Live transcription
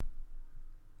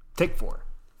Take 4.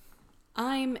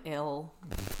 I'm ill.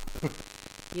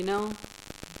 You know,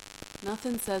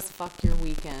 nothing says fuck your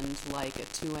weekend like a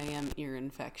 2 a.m. ear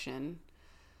infection,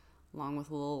 along with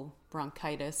a little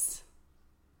bronchitis,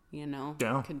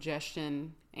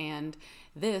 congestion. And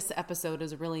this episode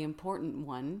is a really important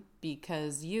one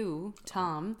because you,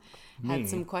 Tom, had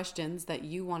some questions that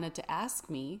you wanted to ask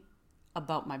me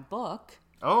about my book.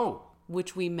 Oh.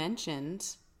 Which we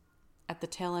mentioned at the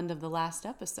tail end of the last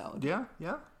episode. Yeah.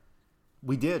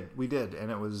 We did.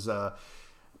 And it was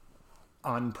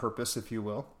on purpose, if you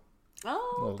will.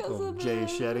 Oh, because of Jay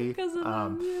Shetty.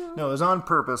 Yeah. No, it was on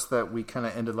purpose that we kind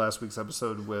of ended last week's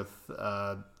episode with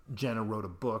Jenna wrote a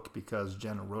book because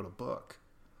Jenna wrote a book.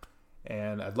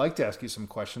 And I'd like to ask you some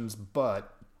questions,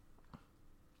 but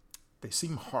they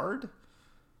seem hard.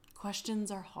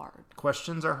 Questions are hard.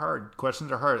 Especially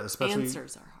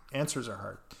answers are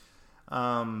hard.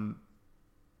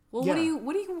 Well, yeah.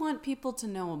 what do you want people to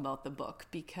know about the book?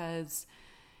 Because,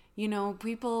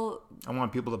 people... I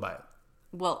want people to buy it.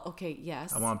 Well, okay,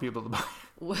 yes. I want people to buy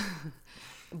it.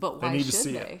 But why should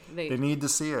they? They need to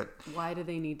see it. Why do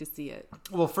they need to see it?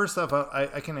 Well, first off,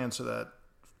 I can answer that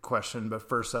question, but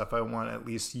first off, I want at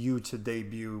least you to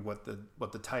debut what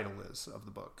the title is of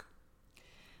the book.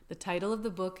 The title of the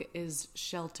book is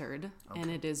Sheltered, and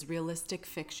it is realistic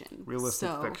fiction.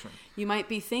 Fiction. You might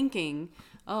be thinking,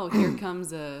 oh, here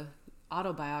comes a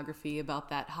autobiography about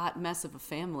that hot mess of a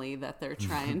family that they're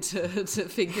trying to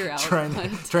figure out. trying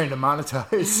to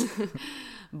monetize.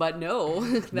 But no,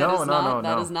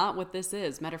 that is not what this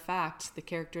is. Matter of fact, the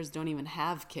characters don't even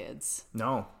have kids.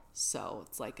 No. So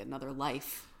it's like another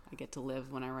life I get to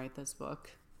live when I write this book.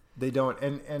 They don't.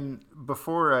 And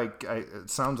before it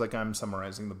sounds like I'm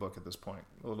summarizing the book at this point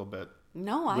a little bit.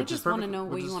 No, I just want to know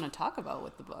what you want to talk about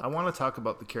with the book. I want to talk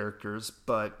about the characters,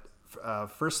 but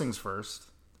first things first.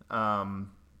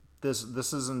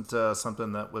 This isn't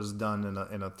something that was done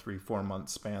in a 3-4 month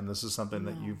span. This is something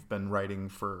that you've been writing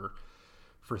for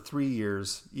 3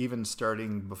 years, even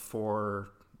starting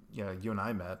before you and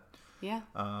I met. Yeah.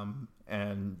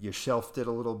 And you shelved it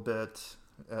a little bit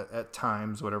at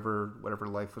times, whatever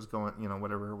life was going,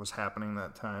 whatever was happening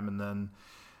that time, and then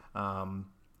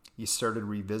you started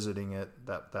revisiting it.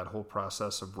 That whole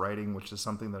process of writing, which is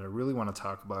something that I really want to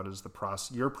talk about, is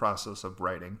your process of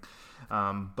writing.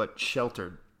 But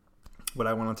Sheltered, what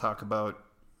I want to talk about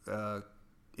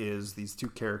is these two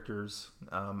characters,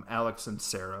 Alex and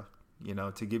Sarah.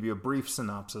 To give you a brief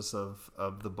synopsis of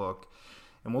the book,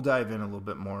 and we'll dive in a little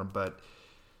bit more, but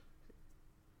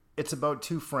it's about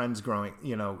two friends growing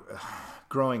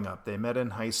up. They met in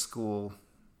high school,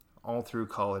 all through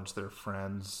college, they're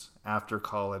friends. After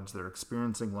college, they're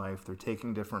experiencing life. They're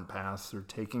taking different paths. They're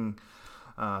taking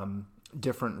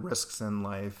different risks in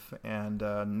life, and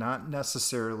not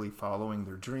necessarily following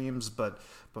their dreams, but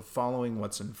following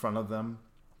what's in front of them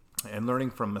and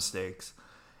learning from mistakes.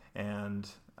 And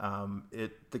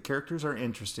the characters are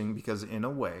interesting because in a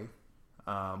way,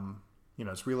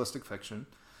 it's realistic fiction.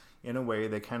 In a way,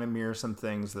 they kind of mirror some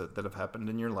things that have happened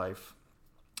in your life,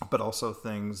 but also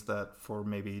things that for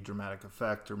maybe dramatic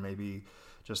effect or maybe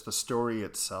just the story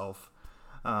itself.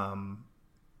 What am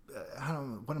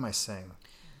I saying?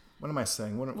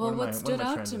 What stood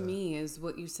out to me is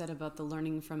what you said about the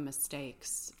learning from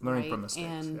mistakes.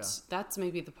 And that's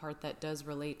maybe the part that does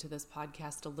relate to this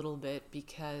podcast a little bit,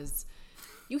 because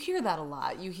you hear that a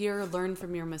lot. You hear learn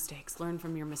from your mistakes.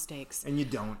 And you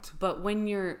don't. But when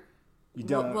you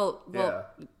don't.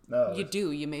 No, you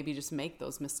do. You maybe just make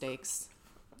those mistakes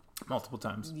multiple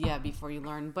times. Yeah, before you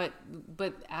learn. But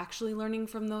actually learning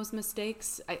from those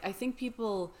mistakes, I think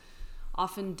people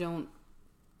often don't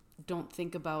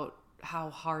think about how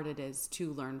hard it is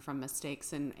to learn from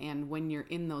mistakes, and when you're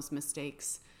in those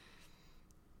mistakes,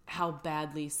 how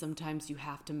badly sometimes you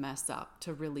have to mess up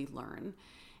to really learn.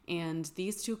 And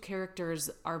these two characters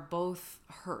are both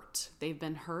hurt. They've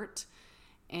been hurt,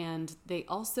 and they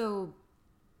also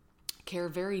care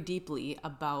very deeply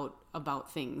about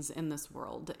things in this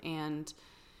world. And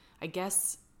I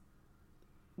guess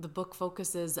the book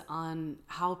focuses on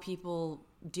how people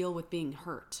deal with being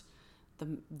hurt,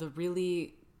 the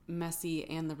really messy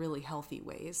and the really healthy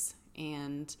ways.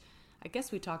 And I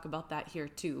guess we talk about that here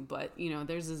too, but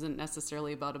theirs isn't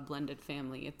necessarily about a blended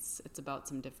family. It's about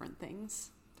some different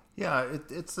things. Yeah,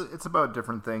 it's about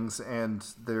different things, and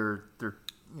they're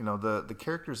the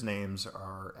characters' names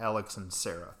are Alex and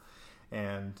Sarah,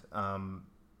 and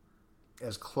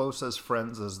as close as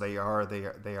friends as they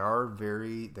are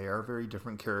very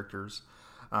different characters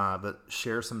that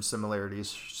share some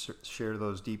similarities, share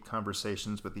those deep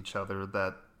conversations with each other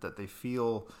that they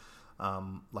feel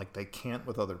like they can't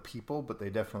with other people, but they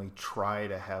definitely try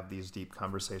to have these deep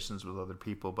conversations with other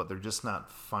people, but they're just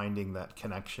not finding that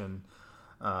connection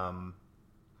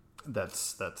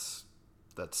that's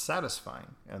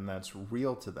satisfying and that's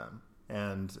real to them.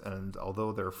 And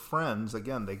although they're friends,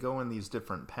 again, they go in these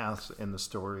different paths in the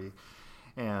story,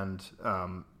 and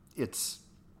it's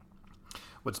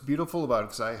what's beautiful about it,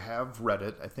 because I have read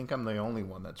it. I think I'm the only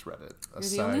one that's read it. You're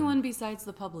the only one besides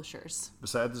the publishers.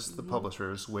 Besides the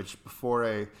publishers, which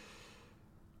before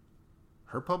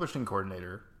her publishing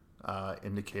coordinator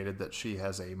indicated that she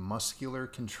has a muscular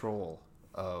control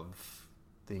of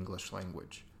the English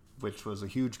language, which was a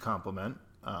huge compliment.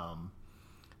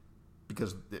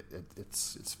 Because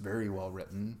it's very well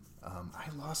written. I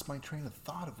lost my train of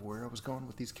thought of where I was going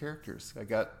with these characters. I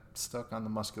got stuck on the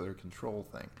muscular control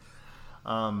thing.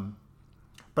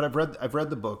 But I've read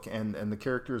the book, and the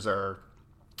characters are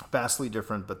vastly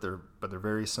different, but they're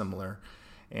very similar,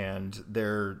 and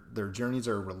their journeys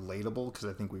are relatable, because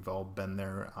I think we've all been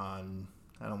there on.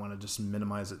 I don't want to just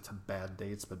minimize it to bad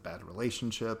dates, but bad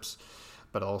relationships,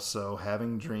 but also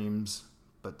having dreams,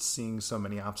 but seeing so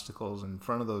many obstacles in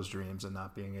front of those dreams and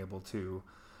not being able to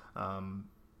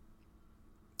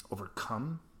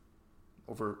overcome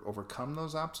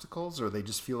those obstacles, or they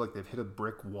just feel like they've hit a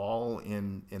brick wall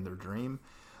in their dream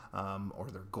or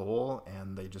their goal,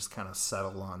 and they just kind of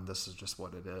settle on, this is just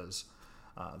what it is.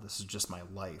 This is just my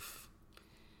life.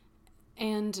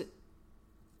 And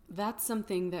that's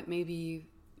something that maybe,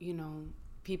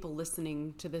 people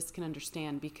listening to this can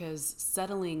understand, because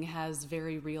settling has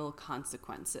very real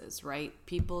consequences, right?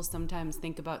 People sometimes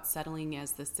think about settling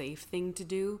as the safe thing to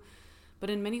do,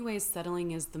 but in many ways, settling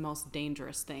is the most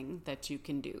dangerous thing that you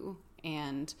can do.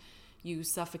 And you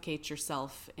suffocate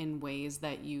yourself in ways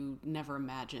that you never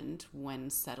imagined when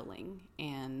settling.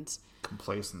 And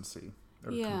complacency.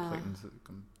 Or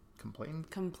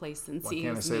complacency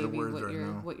is maybe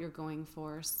what you're going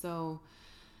for. So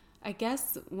I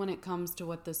guess when it comes to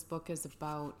what this book is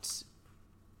about,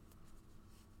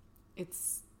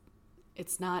 it's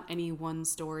not any one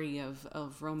story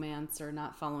of romance or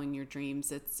not following your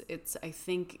dreams. It's I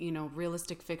think,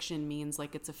 realistic fiction means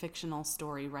like it's a fictional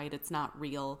story, right? It's not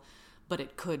real, but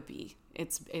it could be.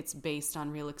 It's based on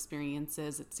real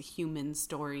experiences. It's a human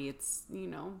story. It's,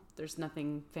 there's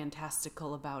nothing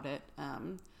fantastical about it.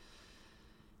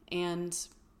 And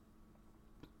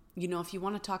if you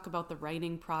want to talk about the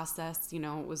writing process, it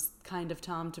was kind of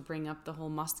Tom to bring up the whole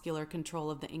muscular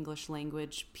control of the English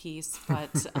language piece,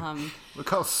 but look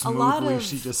how smoothly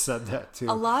she just said that too.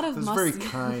 A lot of it's very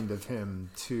kind of him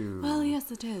to. Well,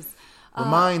 yes, it is.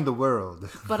 Remind the world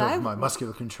of my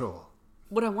muscular control.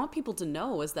 What I want people to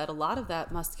know is that a lot of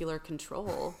that muscular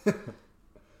control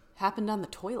happened on the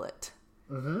toilet,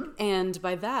 and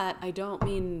by that I don't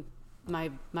mean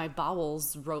my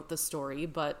bowels wrote the story,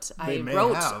 but I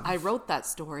wrote that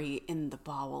story in the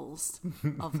bowels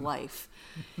of life.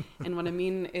 And what I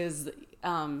mean is,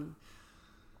 I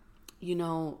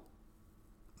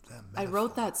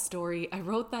wrote that story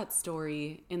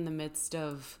in the midst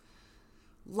of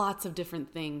lots of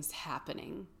different things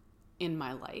happening in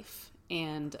my life.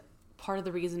 And part of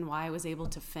the reason why I was able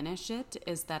to finish it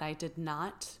is that I did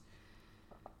not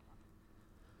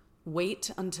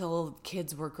wait until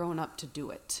kids were grown up to do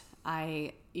it.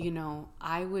 I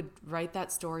would write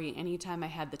that story anytime I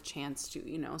had the chance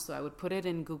to, so I would put it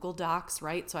in Google Docs,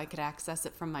 right? So I could access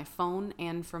it from my phone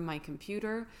and from my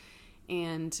computer.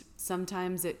 And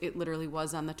sometimes it literally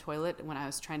was on the toilet. When I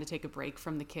was trying to take a break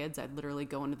from the kids, I'd literally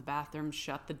go into the bathroom,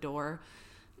 shut the door,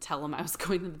 tell them I was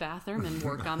going to the bathroom, and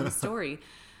work on the story.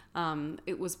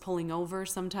 It was pulling over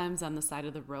sometimes on the side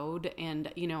of the road,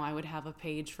 and I would have a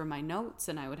page for my notes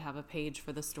and I would have a page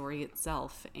for the story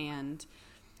itself. And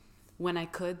when I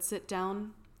could sit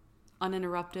down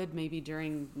uninterrupted, maybe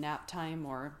during nap time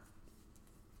or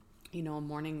a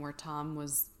morning where Tom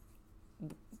was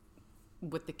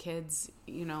with the kids,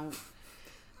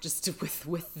 just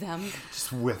with them.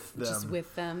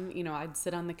 I'd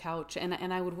sit on the couch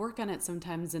and I would work on it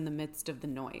sometimes in the midst of the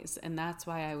noise, and that's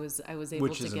why I was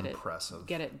able to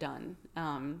get it done.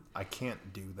 I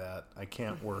can't do that. I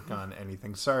can't work on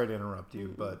anything. Sorry to interrupt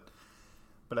you, but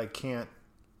I can't.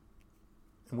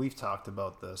 And we've talked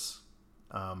about this.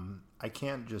 I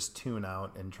can't just tune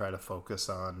out and try to focus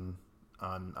on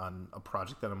a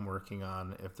project that I'm working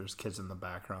on if there's kids in the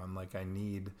background. Like I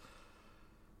need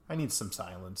some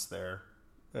silence there,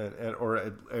 or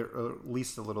at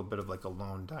least a little bit of like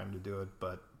alone time to do it.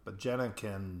 But Jenna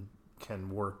can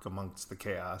work amongst the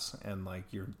chaos, and like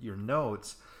your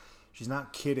notes, she's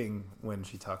not kidding when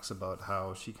she talks about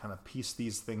how she kind of pieced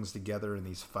these things together in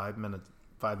these 5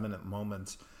 minute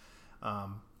moments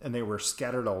And they were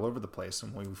scattered all over the place.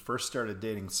 And when we first started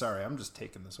dating, sorry, I'm just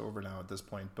taking this over now at this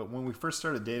point, but when we first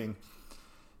started dating,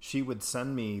 she would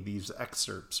send me these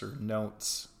excerpts or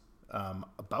notes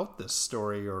about this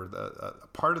story or a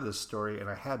part of this story, and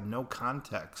I had no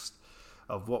context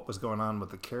of what was going on with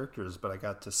the characters, but I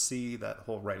got to see that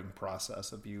whole writing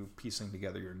process of you piecing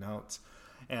together your notes.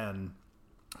 And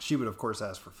she would, of course,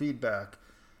 ask for feedback,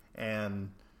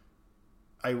 and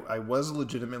I was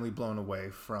legitimately blown away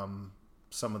from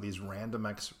some of these random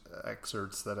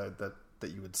excerpts that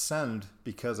you would send,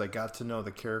 because I got to know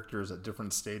the characters at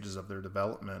different stages of their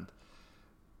development.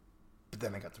 But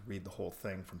then I got to read the whole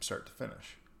thing from start to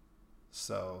finish.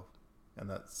 So, and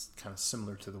that's kind of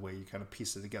similar to the way you kind of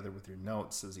piece it together with your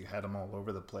notes, as you had them all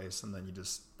over the place, and then you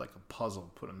just, like a puzzle,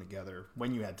 put them together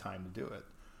when you had time to do it,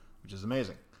 which is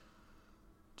amazing.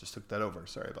 Just took that over.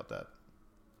 Sorry about that.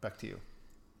 Back to you.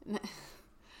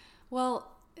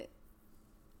 Well,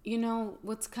 you know,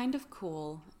 what's kind of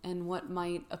cool and what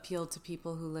might appeal to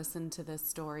people who listen to this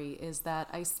story is that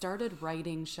I started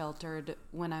writing Sheltered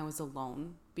when I was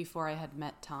alone, before I had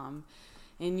met Tom.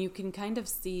 And you can kind of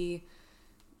see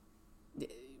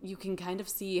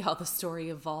how the story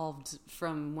evolved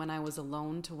from when I was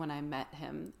alone to when I met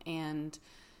him. And,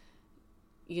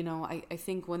 you know, I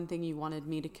think one thing you wanted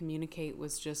me to communicate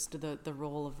was just the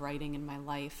role of writing in my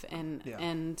life.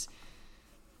 And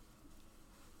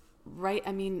right,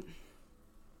 I mean,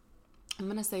 I'm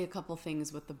going to say a couple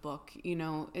things with the book. You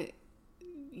know,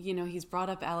 he's brought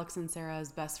up Alex and Sarah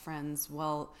as best friends.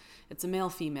 Well, it's a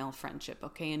male-female friendship,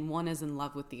 okay? And one is in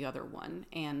love with the other one.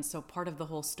 And so part of the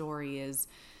whole story is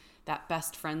that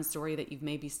best friend story that you've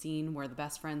maybe seen, where the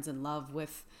best friend's in love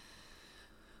with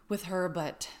her,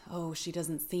 but she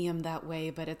doesn't see him that way.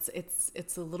 But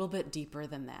it's a little bit deeper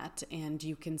than that. And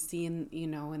you can see in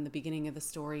the beginning of the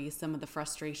story some of the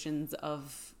frustrations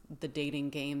of the dating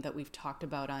game that we've talked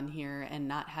about on here, and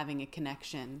not having a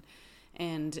connection.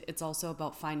 And it's also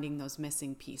about finding those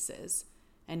missing pieces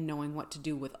and knowing what to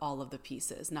do with all of the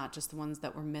pieces, not just the ones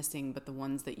that were missing, but the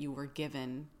ones that you were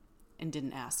given and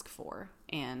didn't ask for.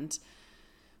 And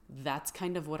that's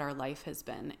kind of what our life has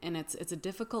been. And it's a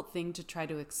difficult thing to try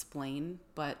to explain,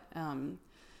 but, to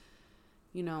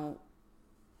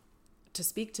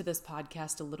speak to this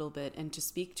podcast a little bit and to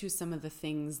speak to some of the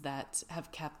things that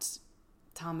have kept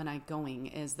Tom and I going,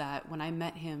 is that when I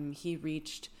met him, he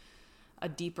reached a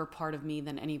deeper part of me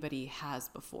than anybody has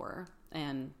before.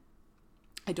 And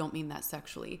I don't mean that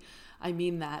sexually. I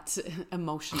mean that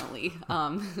emotionally.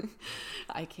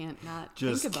 I can't not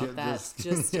think about that.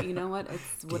 Just you know what?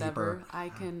 It's whatever. Deeper. I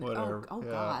can. Whatever. Oh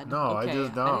Yeah. God. No, okay.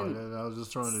 I was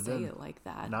just throwing it say in. it like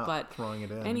that. Not but throwing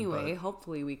it in. Anyway,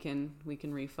 hopefully we can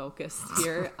refocus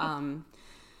here.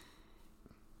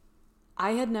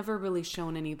 I had never really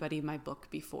shown anybody my book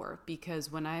before,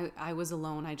 because when I was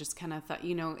alone, I just kind of thought,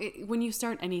 when you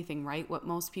start anything, right, what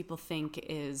most people think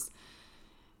is,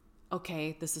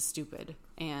 okay, this is stupid,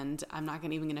 and I'm not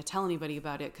even going to tell anybody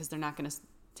about it because they're not going to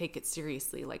take it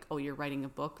seriously. Like, oh, you're writing a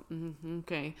book? Mm-hmm,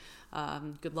 okay.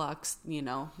 Good luck,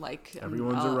 like...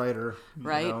 Everyone's a writer.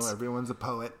 Right? Everyone's a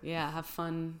poet. Yeah, have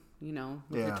fun,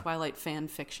 with your Twilight fan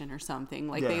fiction or something.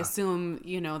 Like, they assume,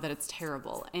 that it's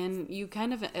terrible. And you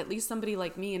kind of, at least somebody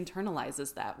like me,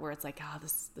 internalizes that, where it's like,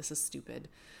 this is stupid.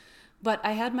 But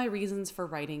I had my reasons for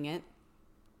writing it.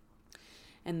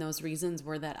 And those reasons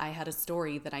were that I had a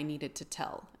story that I needed to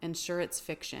tell. And sure, it's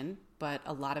fiction, but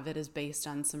a lot of it is based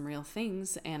on some real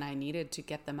things, and I needed to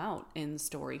get them out in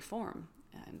story form.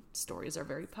 And stories are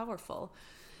very powerful.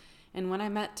 And when I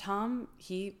met Tom,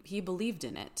 he believed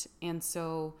in it. And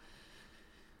so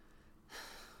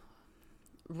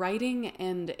writing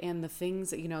and the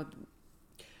things,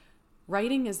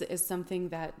 writing is something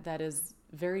that is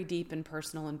very deep and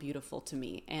personal and beautiful to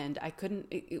me. And I couldn't,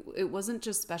 it wasn't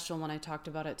just special when I talked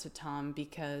about it to Tom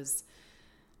because,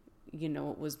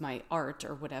 it was my art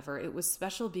or whatever. It was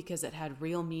special because it had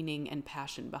real meaning and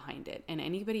passion behind it. And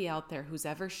anybody out there who's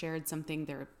ever shared something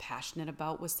they're passionate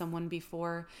about with someone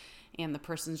before, and the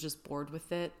person's just bored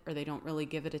with it, or they don't really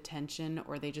give it attention,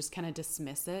 or they just kind of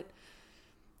dismiss it,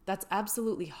 that's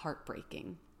absolutely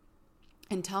heartbreaking.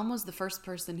 And Tom was the first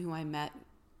person who I met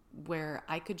where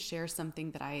I could share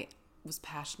something that I was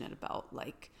passionate about,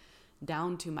 like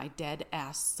down to my dead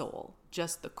ass soul,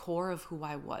 just the core of who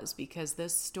I was, because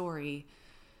this story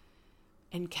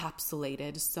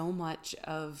encapsulated so much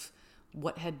of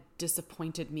what had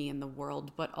disappointed me in the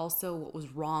world, but also what was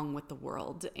wrong with the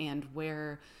world and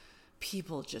where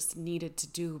people just needed to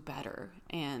do better,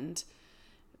 and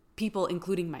people,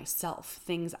 including myself,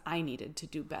 things I needed to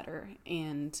do better.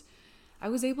 And I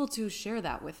was able to share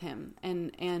that with him,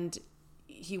 and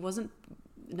he wasn't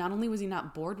not only was he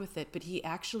not bored with it, but he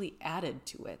actually added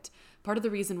to it. Part of the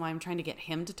reason why I'm trying to get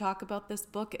him to talk about this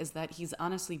book is that he's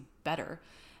honestly better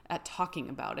at talking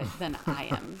about it than I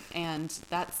am. And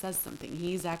that says something.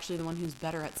 He's actually the one who's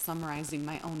better at summarizing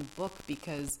my own book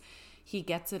because he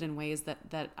gets it in ways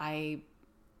that I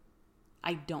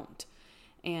don't.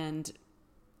 And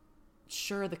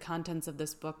sure, the contents of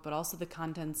this book, but also the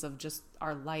contents of just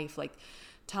our life. Like,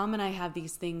 Tom and I have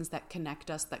these things that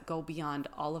connect us that go beyond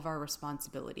all of our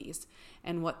responsibilities.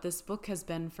 And what this book has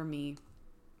been for me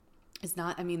is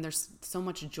not, I mean, there's so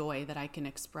much joy that I can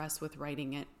express with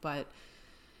writing it, but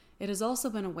it has also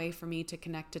been a way for me to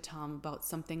connect to Tom about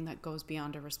something that goes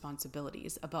beyond our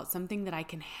responsibilities, about something that I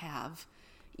can have,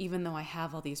 even though I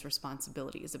have all these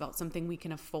responsibilities, about something we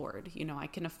can afford. You know, I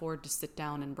can afford to sit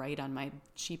down and write on my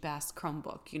cheap ass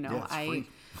Chromebook. You know, yeah, it's free.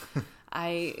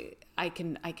 I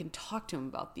can talk to him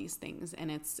about these things, and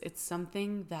it's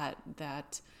something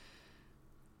that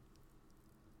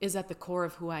is at the core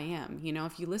of who I am. You know,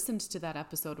 if you listened to that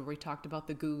episode where we talked about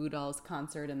the Goo Goo Dolls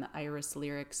concert and the Iris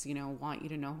lyrics, you know, want you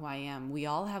to know who I am. We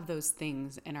all have those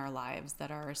things in our lives that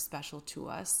are special to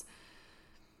us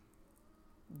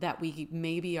that we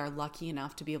maybe are lucky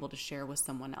enough to be able to share with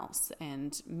someone else.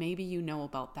 And maybe you know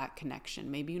about that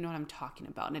connection. Maybe you know what I'm talking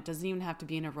about. And it doesn't even have to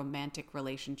be in a romantic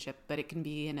relationship, but it can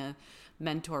be in a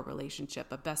mentor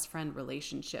relationship, a best friend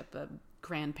relationship, a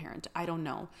grandparent. I don't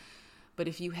know. But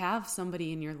if you have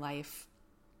somebody in your life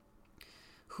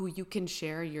who you can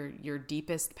share your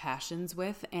deepest passions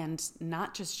with, and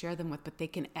not just share them with, but they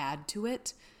can add to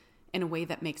it in a way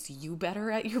that makes you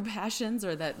better at your passions,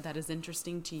 or that is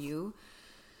interesting to you,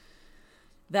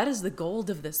 that is the gold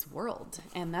of this world.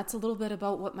 And that's a little bit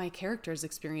about what my characters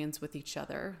experience with each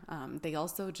other. They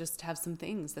also just have some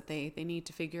things that they need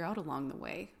to figure out along the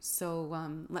way. So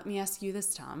let me ask you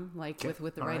this, Tom, like okay.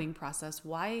 with the All writing right. process,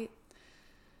 why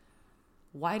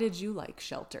did you like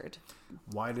Sheltered?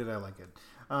 Why did I like it?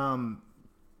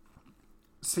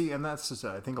 See, and that's just it.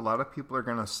 I think a lot of people are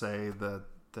going to say that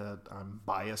I'm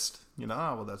biased. You know,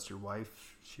 oh, well, that's your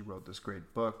wife. She wrote this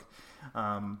great book.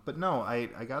 But no, I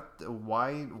got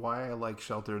why I like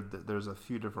Sheltered. There's a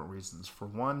few different reasons. For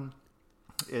one,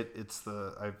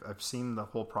 I've seen the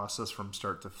whole process from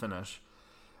start to finish.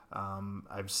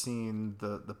 I've seen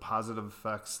the positive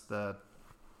effects that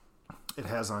it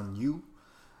has on you.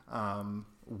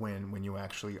 When you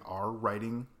actually are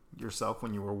writing yourself,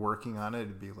 when you were working on it,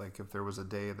 it'd be like if there was a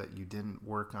day that you didn't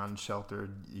work on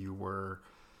Sheltered, you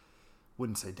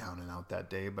wouldn't say down and out that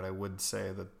day, but I would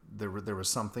say that there was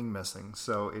something missing.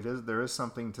 So there is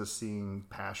something to seeing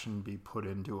passion be put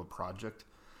into a project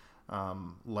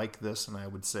like this, and I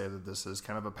would say that this is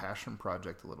kind of a passion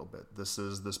project a little bit.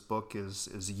 This book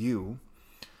is you,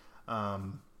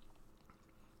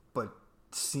 but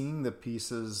seeing the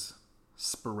pieces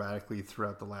sporadically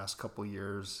throughout the last couple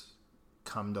years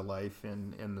come to life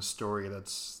in the story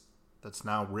that's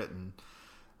now written.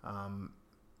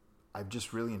 I've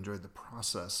just really enjoyed the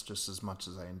process just as much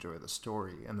as I enjoy the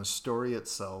story. And the story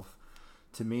itself,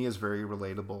 to me, is very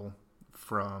relatable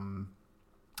from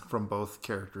both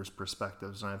characters'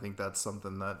 perspectives. And I think that's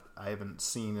something that I haven't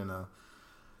seen in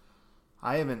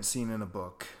a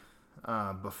book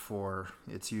before.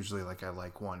 It's usually like I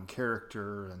like one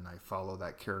character and I follow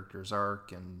that character's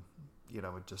arc, and you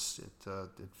know, it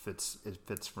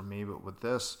fits for me. But with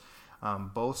this,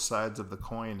 both sides of the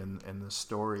coin in the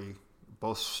story,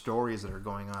 both stories that are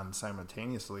going on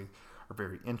simultaneously, are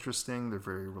very interesting. They're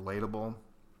very relatable.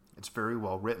 It's very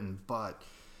well written. But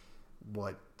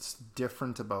what's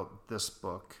different about this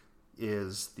book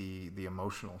is the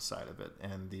emotional side of it,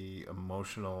 and the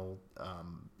emotional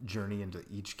journey into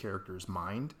each character's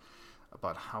mind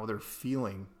about how they're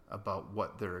feeling about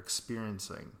what they're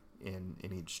experiencing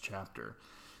in each chapter.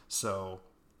 So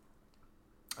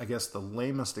I guess the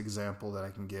lamest example that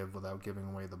I can give without giving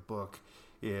away the book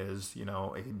is, you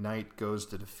know, a knight goes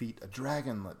to defeat a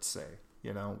dragon, let's say.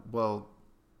 You know, well,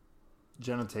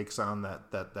 Jenna takes on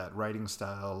that writing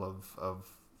style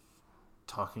of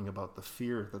talking about the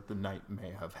fear that the knight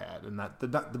may have had, and that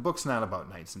the book's not about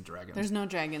knights and dragons. There's no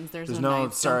dragons. There's no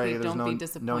knights. Sorry, don't be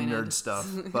disappointed. No nerd stuff.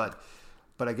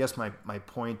 But I guess my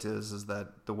point is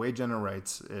that the way Jenna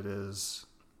writes, it is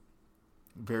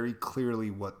very clearly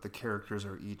what the characters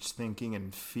are each thinking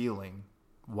and feeling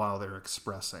while they're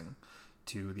expressing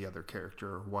to the other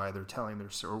character, or while they're telling their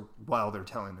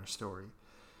story.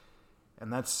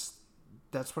 And that's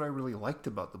what I really liked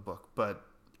about the book. But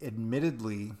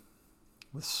admittedly,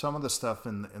 with some of the stuff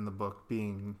in the book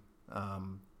being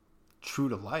true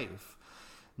to life,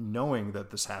 knowing that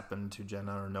this happened to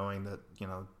Jenna, or knowing that, you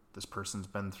know, this person's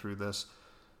been through this,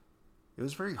 it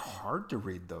was very hard to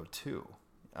read though too.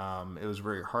 It was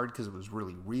very hard because it was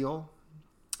really real.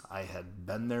 I had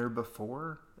been there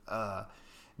before,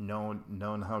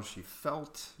 known how she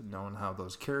felt, known how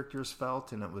those characters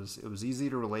felt, and it was easy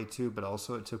to relate to. But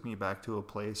also, it took me back to a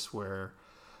place where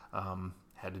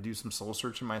had to do some soul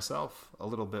searching myself a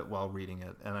little bit while reading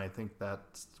it. And I think that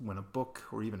when a book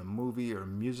or even a movie or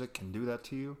music can do that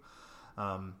to you,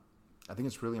 I think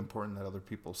it's really important that other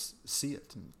people see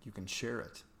it and you can share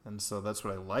it. And so that's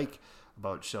what I like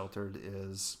about Sheltered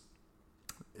is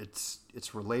it's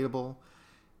relatable.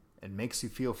 It makes you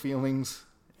feel feelings,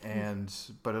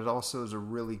 but it also is a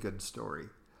really good story.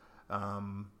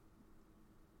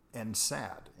 And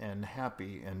sad and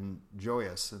happy and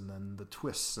joyous, and then the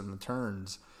twists and the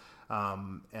turns,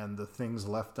 and the things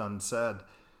left unsaid.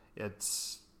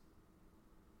 It's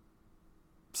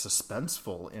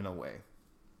suspenseful in a way.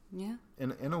 Yeah.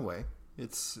 In a way,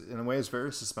 it's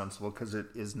very suspenseful because it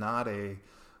is not a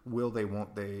will they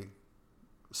won't they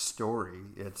story.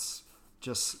 It's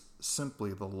just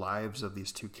simply the lives of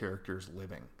these two characters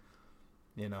living,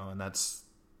 and that's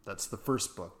the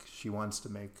first book. She wants to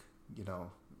make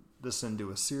this into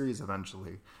a series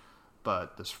eventually,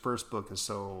 but this first book is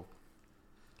so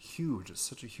huge. It's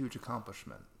such a huge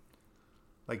accomplishment.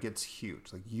 Like, it's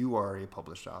huge. Like, you are a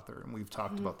published author, and we've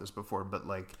talked about this before, but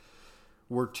like,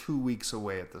 we're 2 weeks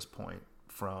away at this point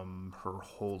from her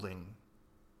holding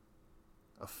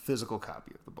a physical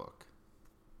copy of the book.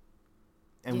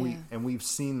 And we've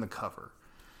seen the cover.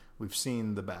 We've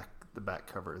seen the back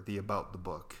cover, the about the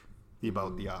book, the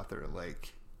about the author.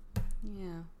 Like,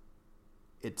 yeah.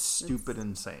 It's stupid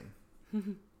insane.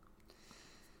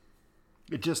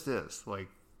 It just is. Like,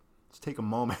 let's take a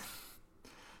moment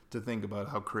to think about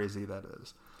how crazy that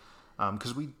is.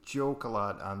 Because we joke a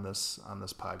lot on this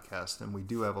podcast, and we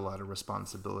do have a lot of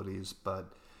responsibilities,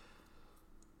 but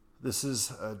this is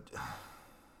a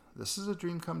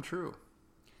dream come true.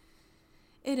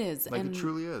 It is. Like, it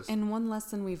truly is. And one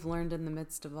lesson we've learned in the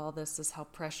midst of all this is how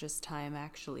precious time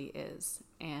actually is.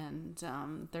 And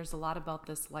there's a lot about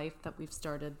this life that we've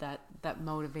started that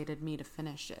motivated me to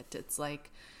finish it. It's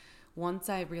like, once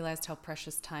I realized how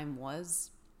precious time was,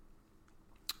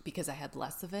 because I had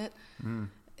less of it,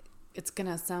 it's going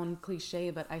to sound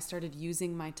cliche, but I started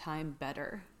using my time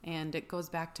better. And it goes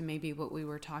back to maybe what we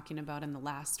were talking about in the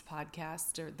last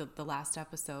podcast or the last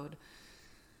episode,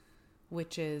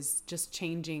 which is just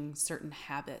changing certain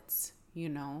habits,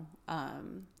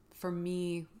 For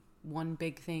me, one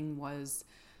big thing was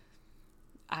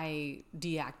I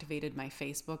deactivated my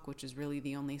Facebook, which is really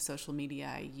the only social media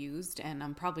I used. And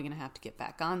I'm probably going to have to get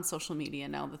back on social media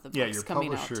now that the book's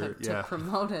coming out to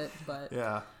promote it.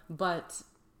 But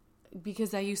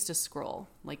because I used to scroll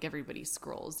like everybody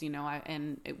scrolls,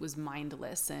 and it was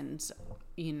mindless. And,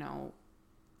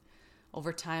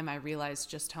 over time I realized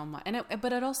just how much,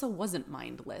 but it also wasn't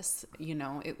mindless, I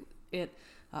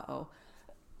hoped,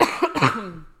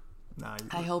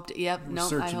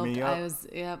 I was,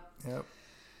 Yep.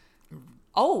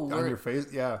 Oh, on your face,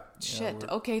 yeah. Shit.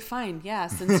 Yeah, okay, fine. Yeah,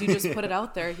 since you just put it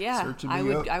out there, yeah,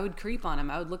 I would creep on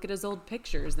him. I would look at his old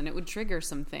pictures, and it would trigger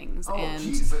some things. Oh, and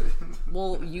geez.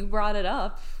 Well, you brought it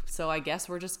up, so I guess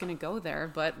we're just gonna go there.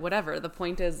 But whatever. The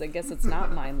point is, I guess it's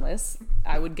not mindless.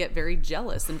 I would get very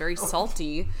jealous and very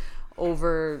salty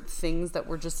over things that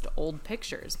were just old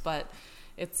pictures. But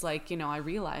it's like, I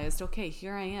realized, okay,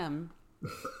 here I am,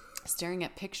 staring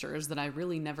at pictures that I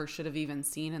really never should have even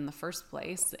seen in the first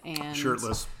place. And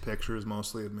shirtless pictures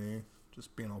mostly of me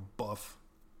just being all buff.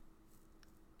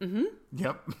 Mm-hmm.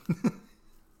 Yep.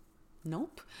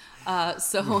 Nope.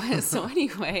 So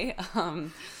anyway,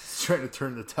 trying to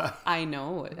turn the tide. I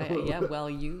know. Yeah.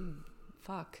 Well,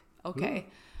 fuck. Okay.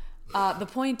 The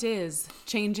point is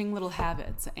changing little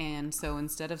habits. And so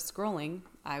instead of scrolling,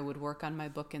 I would work on my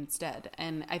book instead.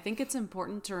 And I think it's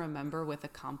important to remember with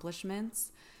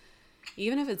accomplishments,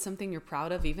 even if it's something you're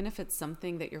proud of, even if it's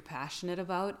something that you're passionate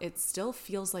about, it still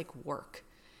feels like work.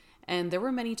 And there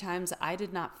were many times I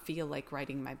did not feel like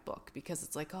writing my book because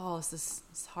it's like, oh, this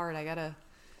is hard. I gotta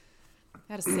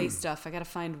say stuff. I gotta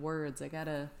find words. I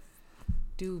gotta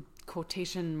do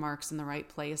quotation marks in the right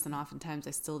place. And oftentimes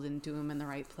I still didn't do them in the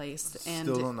right place. And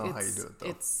still don't know how you do it, though.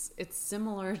 It's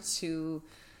similar to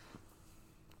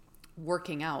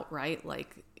working out, right?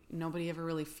 Like, nobody ever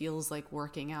really feels like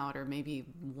working out, or maybe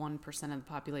 1% of the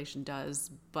population does,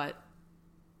 but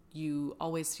you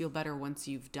always feel better once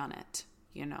you've done it,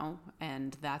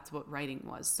 and that's what writing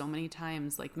was. So many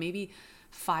times, like maybe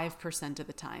 5% of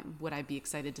the time would I be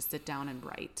excited to sit down and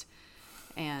write.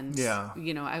 And,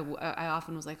 I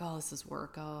often was like, oh, this is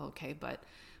work. Oh, okay. But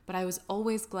I was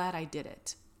always glad I did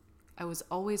it. I was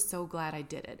always so glad I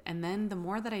did it. And then the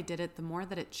more that I did it, the more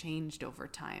that it changed over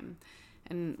time.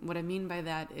 And what I mean by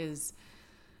that is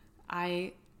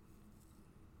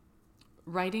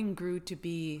writing grew to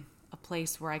be a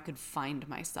place where I could find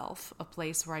myself, a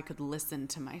place where I could listen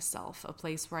to myself, a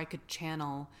place where I could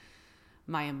channel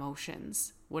my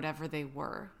emotions, whatever they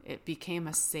were. It became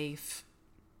a safe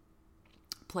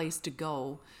place to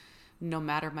go, no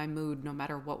matter my mood, no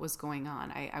matter what was going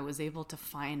on. I was able to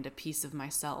find a piece of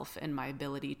myself and my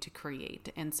ability to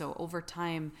create. And so over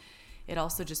time, it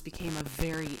also just became a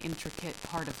very intricate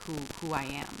part of who I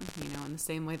am, in the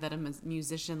same way that a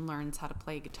musician learns how to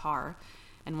play guitar.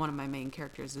 And one of my main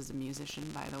characters is a musician,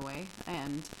 by the way.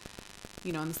 And,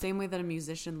 in the same way that a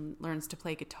musician learns to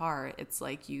play guitar, it's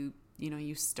like you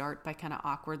start by kind of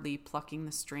awkwardly plucking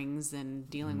the strings and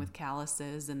dealing with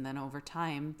calluses. And then over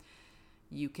time,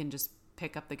 you can just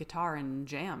pick up the guitar and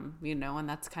jam, and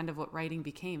that's kind of what writing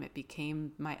became. It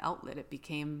became my outlet. It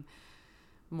became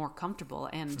more comfortable.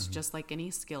 And just like any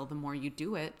skill, the more you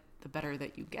do it, the better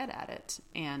that you get at it.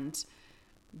 And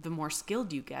the more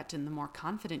skilled you get and the more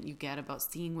confident you get about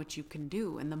seeing what you can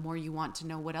do, and the more you want to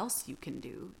know what else you can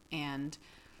do. And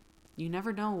you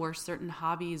never know where certain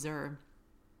hobbies or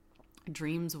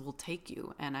dreams will take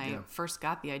you. And I first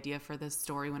got the idea for this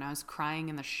story when I was crying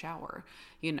in the shower,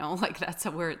 like that's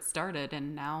where it started.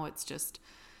 And now it's just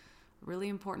a really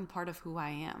important part of who I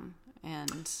am.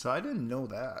 And so I didn't know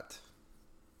that.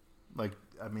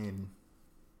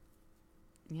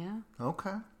 Yeah.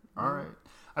 Okay. All right.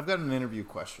 I've got an interview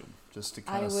question just to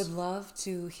kind of... I would love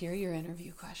to hear your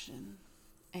interview question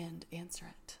and answer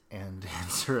it.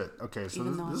 Okay, so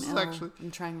Even though this I'm is ill, actually...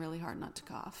 I'm trying really hard not to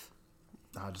cough.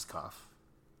 I'll just cough.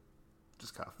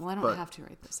 Well, I don't have to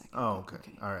right this second. Oh,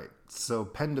 okay. All right. So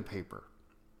pen to paper.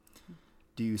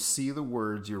 Do you see the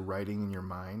words you're writing in your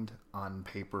mind on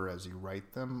paper as you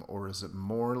write them? Or is it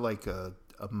more like a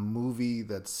movie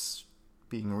that's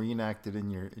being reenacted in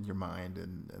your mind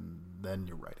and then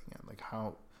you're writing it? Like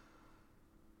how,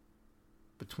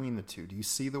 between the two, do you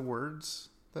see the words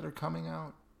that are coming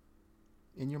out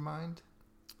in your mind?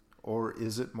 Or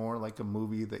is it more like a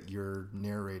movie that you're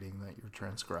narrating, that you're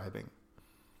transcribing?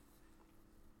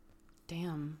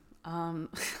 Damn.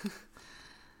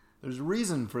 There's a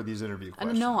reason for these interview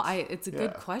questions. No, it's a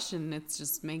good question. It's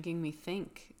just making me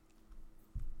think.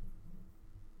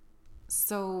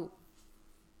 So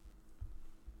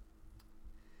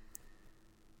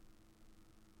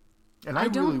and I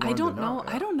don't know.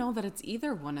 I don't know that it's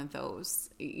either one of those.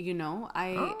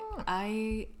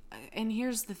 And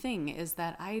here's the thing is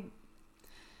that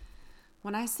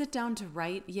when I sit down to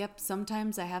write,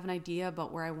 sometimes I have an idea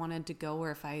about where I wanted to go,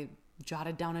 or if I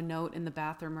jotted down a note in the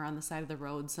bathroom or on the side of the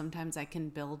road, sometimes I can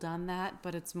build on that,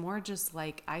 but it's more just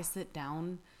like I sit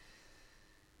down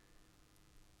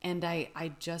and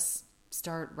I just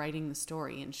start writing the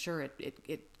story, and sure,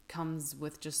 it comes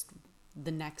with just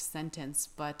the next sentence,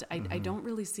 but I don't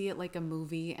really see it like a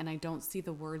movie, and I don't see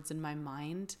the words in my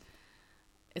mind.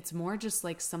 It's more just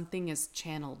like something is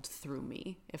channeled through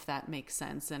me, if that makes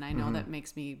sense. And I know that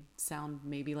makes me sound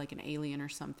maybe like an alien or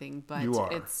something, but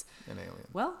it's an alien.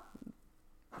 Well,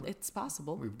 it's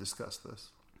possible. We've discussed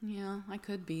this. Yeah, I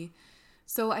could be.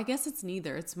 So I guess it's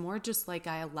neither. It's more just like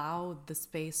I allow the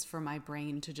space for my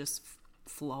brain to just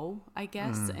flow, I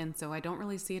guess. And so I don't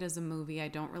really see it as a movie. I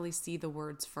don't really see the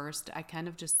words first. I kind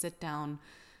of just sit down,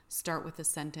 start with a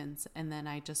sentence, and then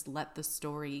I just let the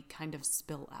story kind of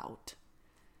spill out.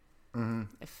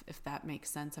 If that makes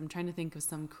sense. I'm trying to think of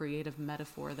some creative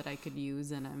metaphor that I could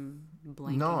use, and I'm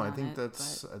blanking on it.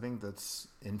 I think that's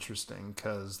interesting,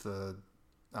 because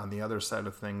on the other side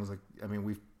of things,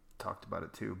 we've talked about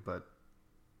it too, but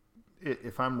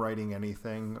if I'm writing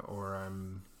anything, or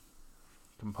I'm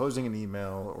composing an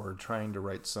email, or trying to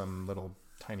write some little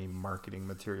tiny marketing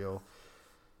material,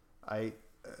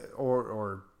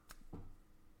 or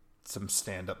some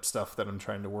stand-up stuff that I'm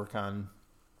trying to work on,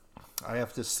 I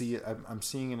have to see it. I'm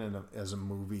seeing it as a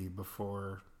movie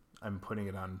before I'm putting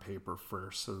it on paper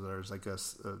first. So there's like a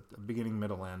beginning,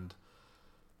 middle, end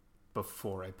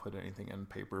before I put anything on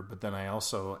paper. But then I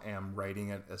also am writing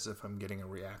it as if I'm getting a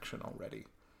reaction already,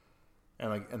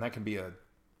 and that can be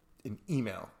an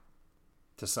email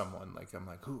to someone. Like I'm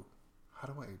like, ooh, how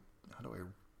do I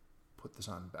put this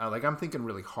on? I'm thinking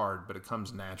really hard, but it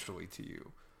comes naturally to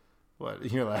you.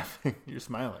 What? You're laughing. You're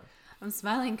smiling. I'm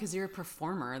smiling because you're a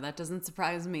performer. That doesn't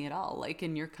surprise me at all. Like,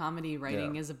 in your comedy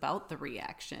writing is about the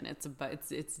reaction.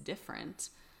 It's different.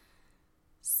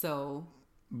 So.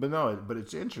 But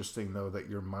it's interesting though that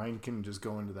your mind can just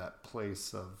go into that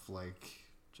place of like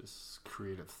just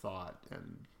creative thought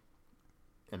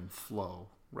and flow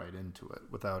right into it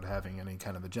without having any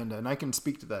kind of agenda. And I can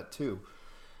speak to that too.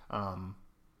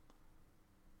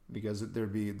 because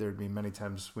there'd be many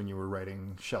times when you were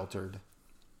writing Sheltered,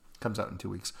 comes out in 2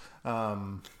 weeks.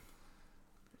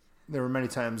 There were many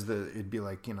times that it'd be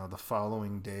like, the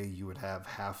following day you would have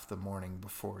half the morning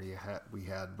before we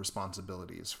had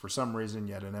responsibilities. For some reason,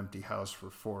 you had an empty house for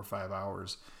 4 or 5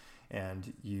 hours,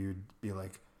 and you'd be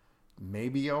like,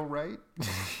 maybe I'll write.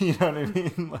 You know what I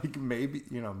mean? Like maybe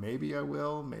I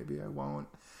will, maybe I won't.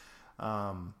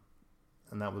 And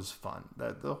that was fun.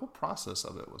 The whole process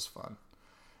of it was fun.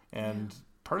 And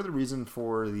part of the reason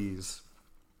for these,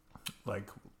 like,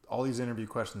 all these interview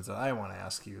questions that I want to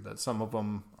ask you, that some of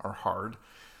them are hard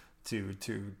to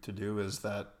do, is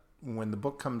that when the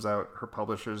book comes out, her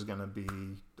publisher is going to be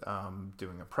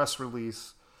doing a press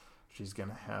release. She's going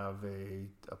to have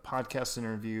a podcast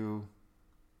interview.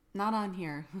 Not on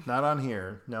here. Not on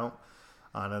here. No.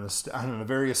 On a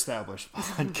very established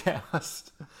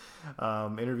podcast.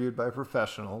 Interviewed by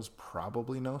professionals.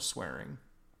 Probably no swearing.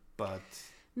 But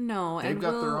no, they've and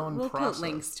got their own we'll process. put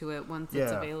links to it once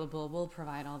it's available. We'll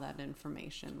provide all that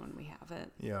information when we have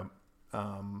it. Yeah.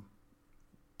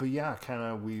 But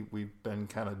yeah, we've been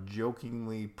kind of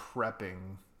jokingly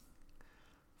prepping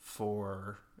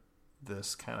for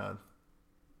this kind of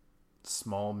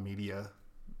small media,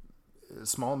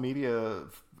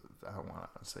 I don't want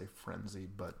to say frenzy,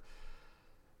 but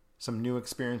some new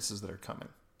experiences that are coming.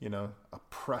 A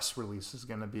press release is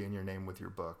going to be in your name with your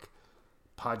book.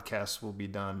 Podcasts will be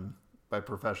done by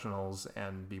professionals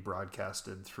and be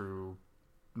broadcasted through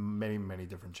many, many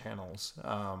different channels.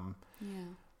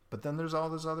 But then there's all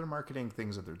those other marketing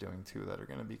things that they're doing too that are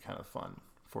going to be kind of fun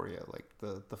for you, like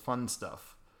the fun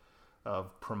stuff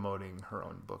of promoting her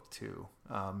own book too.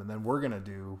 And then we're going to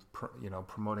do,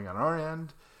 promoting on our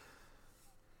end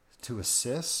to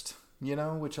assist,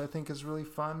 which I think is really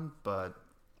fun. But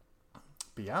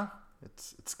yeah,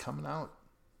 it's coming out.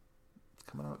 It's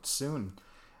coming out soon.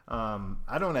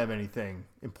 I don't have anything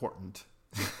important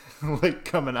like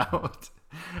coming out.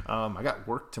 I got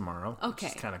work tomorrow. Okay,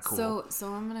 which is kind of cool.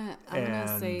 So I'm gonna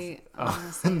say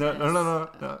no.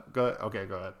 Go ahead. Okay,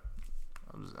 go ahead.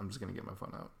 I'm just gonna get my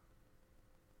phone out.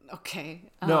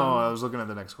 Okay. No, I was looking at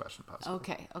the next question.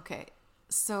 Possibly. Okay.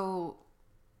 So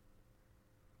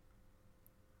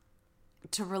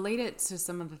to relate it to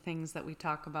some of the things that we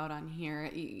talk about on here,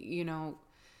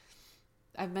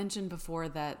 I've mentioned before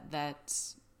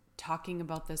that talking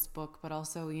about this book, but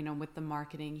also, with the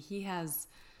marketing, he has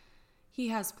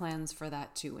plans for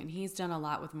that too. And he's done a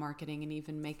lot with marketing and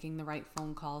even making the right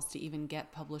phone calls to even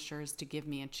get publishers to give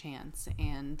me a chance.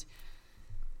 And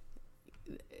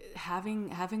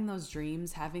having those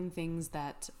dreams, having things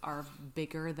that are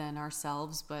bigger than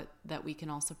ourselves, but that we can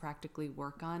also practically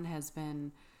work on, has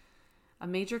been a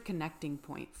major connecting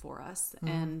point for us. Mm-hmm.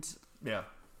 And yeah,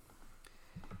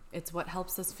 it's what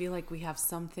helps us feel like we have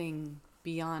something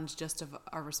beyond just of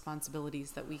our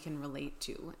responsibilities that we can relate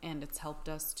to. And it's helped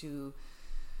us to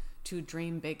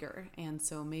dream bigger. And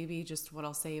so maybe just what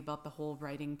I'll say about the whole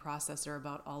writing process or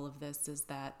about all of this is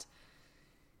that,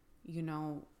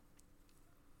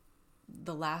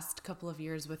 the last couple of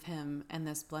years with him and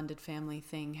this blended family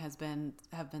thing have been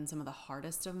some of the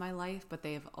hardest of my life, but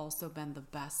they have also been the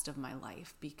best of my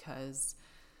life, because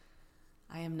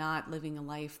I am not living a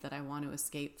life that I want to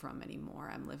escape from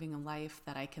anymore. I'm living a life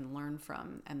that I can learn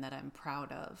from and that I'm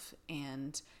proud of,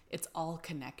 and it's all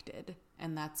connected.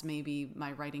 And that's maybe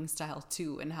my writing style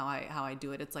too, and how I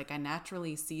do it. It's like I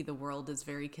naturally see the world as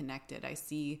very connected. I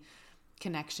see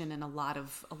connection in a lot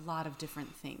of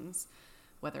different things.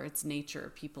 Whether it's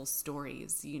nature, people's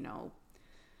stories,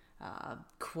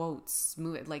 quotes,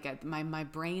 my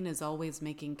brain is always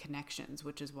making connections,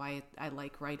 which is why I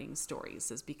like writing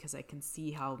stories, is because I can see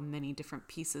how many different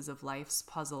pieces of life's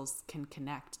puzzles can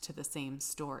connect to the same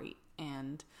story.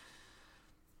 And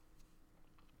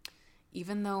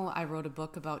even though I wrote a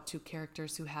book about two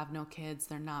characters who have no kids,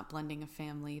 they're not blending a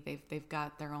family, they've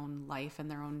got their own life and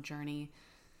their own journey,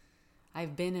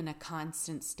 I've been in a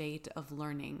constant state of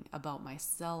learning about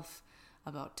myself,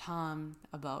 about Tom,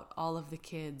 about all of the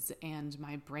kids, and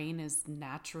my brain is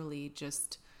naturally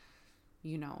just,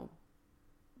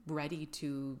 ready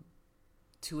to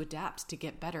adapt, to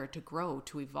get better, to grow,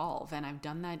 to evolve. And I've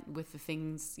done that with the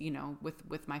things,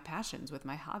 with my passions, with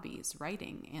my hobbies,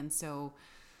 writing. And so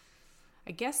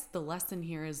I guess the lesson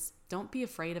here is don't be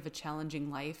afraid of a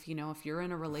challenging life. If you're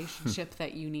in a relationship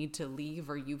that you need to leave,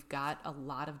 or you've got a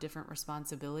lot of different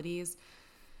responsibilities,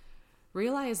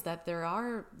 realize that there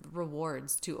are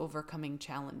rewards to overcoming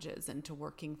challenges and to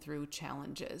working through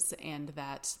challenges, and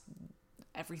that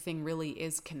everything really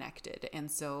is connected. And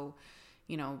so,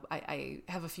 I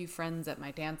have a few friends at my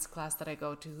dance class that I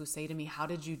go to who say to me, how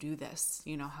did you do this?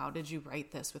 How did you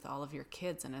write this with all of your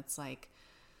kids? And it's like,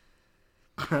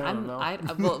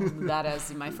 Well, that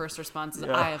is my first response is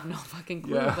I have no fucking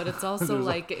clue, but it's also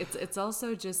like, it's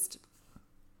also just,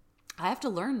 I have to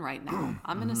learn right now.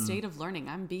 I'm in a state of learning.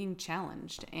 I'm being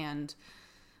challenged.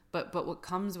 But what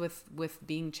comes with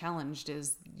being challenged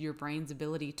is your brain's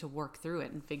ability to work through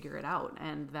it and figure it out.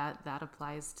 And that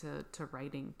applies to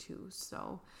writing too.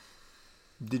 So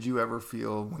did you ever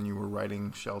feel when you were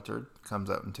writing Sheltered, comes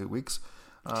out in 2 weeks,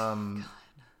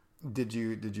 did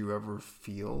you ever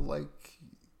feel like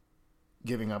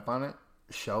giving up on it,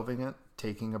 shelving it,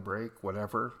 taking a break,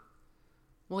 whatever?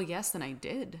 Well, yes, and I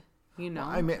did. You know,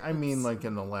 well, I mean, like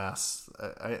in the last,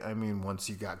 I mean, once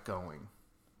you got going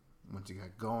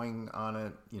on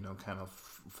it, you know, kind of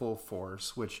full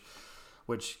force, which,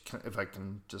 if I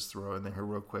can just throw in there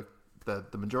real quick,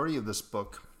 that the majority of this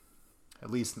book,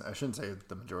 at least I shouldn't say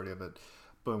the majority of it,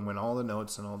 but when all the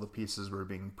notes and all the pieces were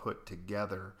being put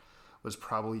together, was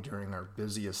probably during our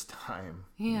busiest time,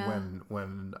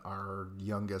 when our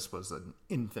youngest was an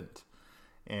infant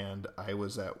and I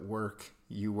was at work.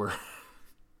 You were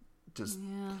just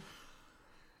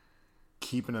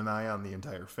keeping an eye on the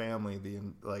entire family,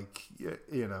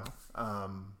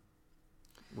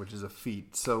 which is a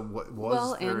feat. So what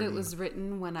was and it was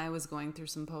written when I was going through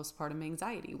some postpartum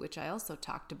anxiety, which I also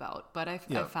talked about, but I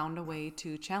found a way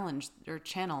to challenge or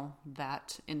channel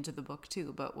that into the book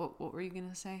too. But what were you going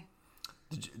to say?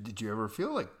 Did you ever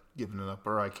feel like giving it up,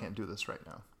 or I can't do this right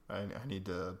now? I need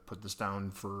to put this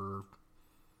down for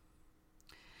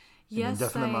an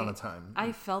indefinite amount of time.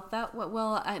 I felt that.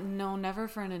 Well, no, never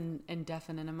for an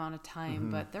indefinite amount of time.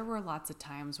 Mm-hmm. But there were lots of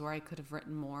times where I could have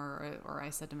written more, or I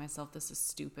said to myself, "This is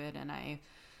stupid," and I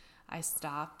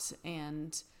stopped.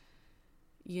 And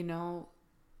you know,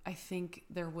 I think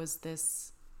there was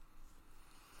this.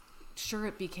 Sure,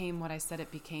 it became what I said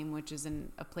it became, which is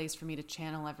a place for me to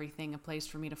channel everything, a place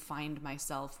for me to find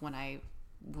myself when I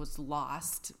was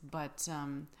lost. But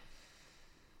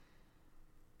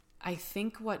I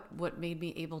think what made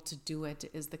me able to do it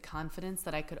is the confidence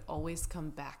that I could always come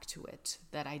back to it,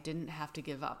 that I didn't have to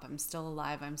give up. I'm still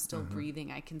alive. I'm still breathing.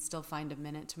 I can still find a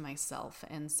minute to myself.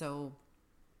 And so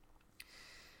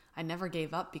I never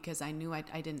gave up because I knew I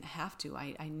didn't have to.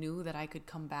 I knew that I could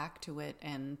come back to it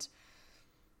and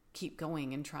keep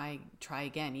going and try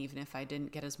again, even if I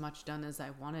didn't get as much done as I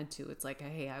wanted to. It's like,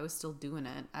 hey, I was still doing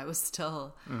it. I was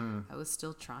still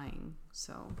trying.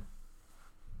 So,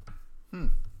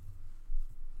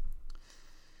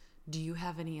 do you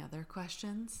have any other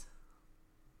questions?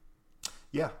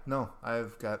 Yeah, no,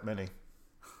 I've got many.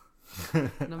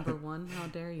 Number one, how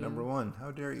dare you? Number one,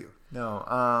 how dare you?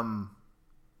 No,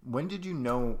 when did you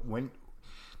know,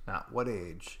 not what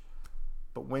age,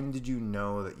 but when did you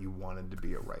know that you wanted to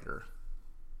be a writer?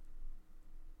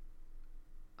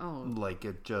 Oh. Like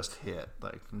it just hit,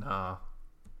 like, nah.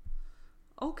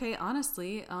 Okay,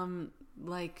 honestly,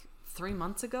 like 3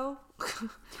 months ago.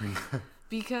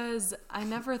 Because I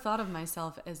never thought of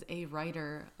myself as a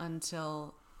writer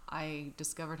until I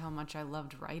discovered how much I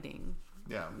loved writing.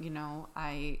 Yeah. You know,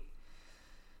 I'm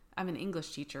an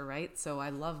English teacher, right? So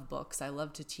I love books. I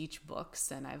love to teach books,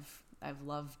 and I've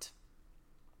loved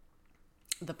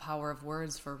the power of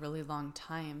words for a really long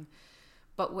time.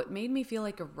 But what made me feel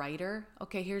like a writer,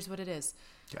 okay, here's what it is.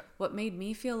 Yeah. What made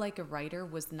me feel like a writer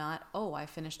was not, I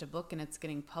finished a book and it's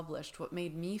getting published. What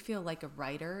made me feel like a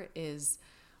writer is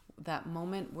that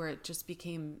moment where it just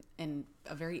became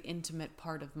a very intimate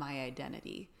part of my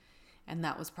identity. And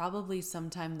that was probably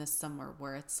sometime this summer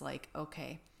where it's like,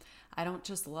 okay, I don't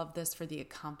just love this for the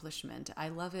accomplishment. I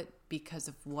love it because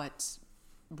of what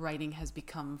writing has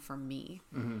become for me.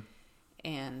 Mm-hmm.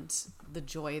 And the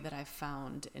joy that I've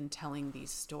found in telling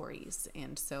these stories.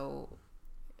 And so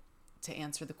to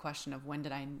answer the question of when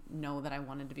did I know that I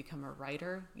wanted to become a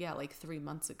writer? Yeah, like 3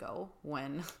 months ago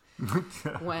when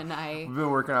I... We've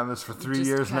been working on this for 3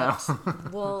 years now.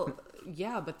 Well,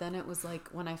 yeah, but then it was like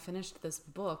when I finished this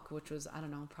book, which was, I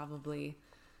don't know, probably...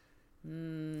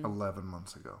 11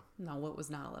 months ago. No, it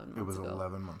was not 11 months ago. It was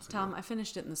 11 months ago. Tom, I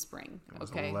finished it in the spring. It was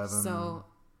okay? 11 So,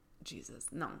 Jesus,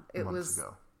 no. It was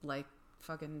ago. Like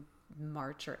fucking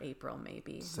March or April,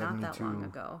 maybe. Not that long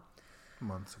ago.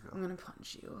 Months ago. I'm gonna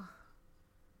punch you.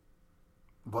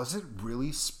 Was it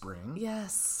really spring?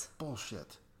 Yes.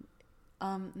 Bullshit.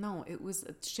 No, it was,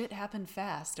 shit happened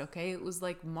fast, okay? It was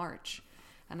like March.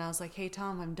 And I was like, hey,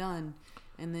 Tom, I'm done.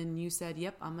 And then you said,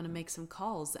 yep, I'm going to make some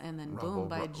calls. And then boom,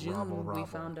 by June, we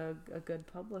found a good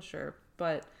publisher.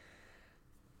 But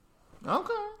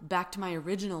okay, back to my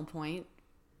original point,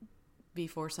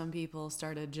 before some people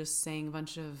started just saying a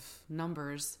bunch of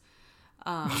numbers,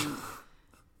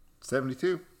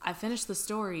 72. I finished the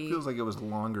story. Feels like it was a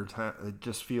longer time. It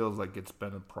just feels like it's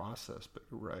been a process, but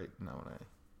you're right. No,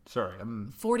 sorry,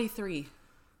 I'm 43.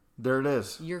 There it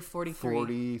is. You're 43.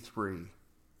 43.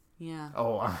 Yeah.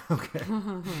 Oh, okay.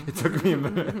 It took me a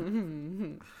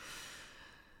minute.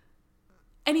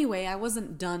 Anyway, I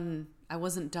wasn't done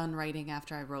writing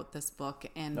after I wrote this book.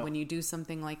 And No. when you do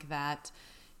something like that,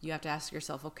 you have to ask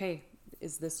yourself, okay,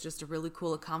 is this just a really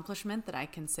cool accomplishment that I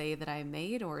can say that I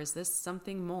made, or is this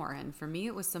something more? And for me,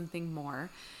 it was something more.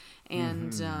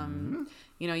 And,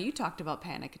 you talked about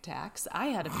panic attacks. I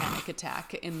had a panic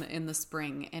attack in the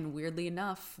spring. And weirdly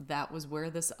enough, that was where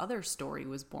this other story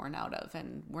was born out of.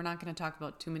 And we're not going to talk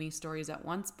about too many stories at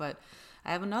once, but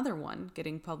I have another one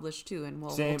getting published too. And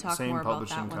we'll talk more about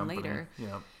that one later.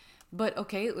 Yeah. But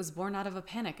okay, it was born out of a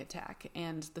panic attack.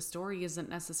 And the story isn't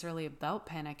necessarily about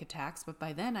panic attacks. But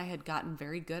by then I had gotten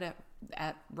very good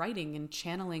at writing and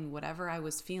channeling whatever I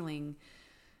was feeling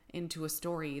into a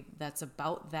story that's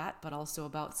about that, but also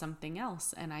about something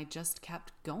else. And I just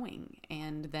kept going.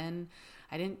 And then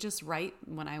I didn't just write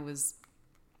when I was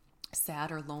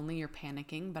sad or lonely or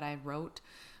panicking, but I wrote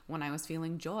when I was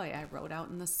feeling joy. I wrote out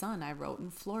in the sun. I wrote in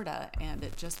Florida, and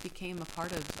it just became a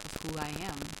part of who I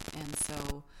am. And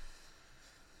so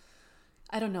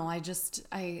I don't know. I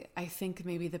think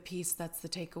maybe the piece that's the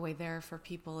takeaway there for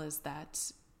people is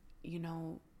that,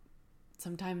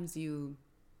 sometimes you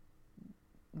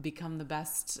become the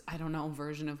best,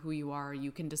 version of who you are.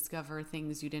 You can discover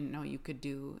things you didn't know you could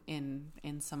do in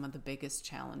some of the biggest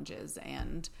challenges,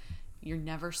 and you're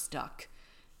never stuck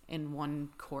in one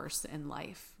course in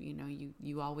life.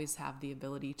 You always have the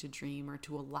ability to dream, or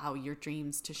to allow your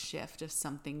dreams to shift if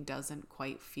something doesn't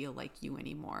quite feel like you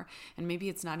anymore. And maybe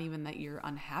it's not even that you're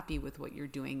unhappy with what you're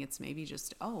doing. It's maybe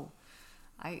just,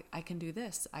 I can do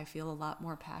this. I feel a lot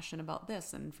more passionate about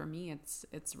this. And for me,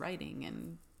 it's writing.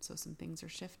 And so some things are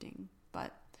shifting.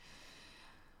 But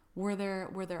were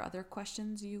there other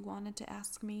questions you wanted to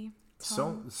ask me,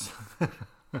 Tom?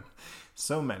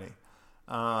 So many.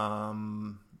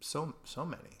 So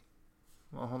many.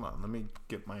 Well, hold on. Let me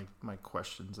get my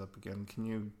questions up again. Can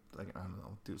you,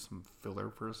 do some filler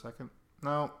for a second?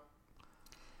 No.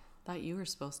 Thought you were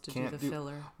supposed to do the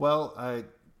filler. Well, I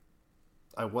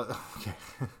was okay.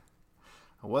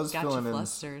 I was Got filling you in.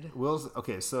 flustered.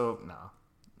 Okay, so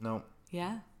no.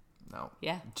 Yeah. No.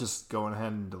 Yeah. Just going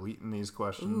ahead and deleting these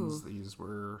questions. Ooh. These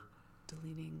were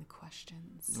deleting the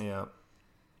questions. Yeah.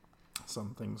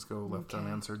 Some things go left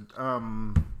unanswered.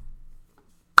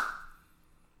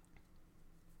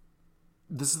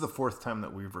 This is the fourth time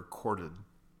that we've recorded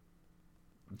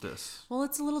this. Well,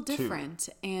 it's a little different.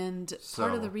 And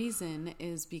part of the reason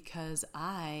is because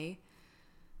I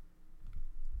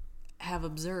have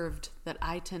observed that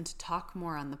I tend to talk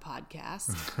more on the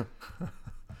podcast.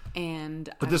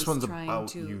 But this one's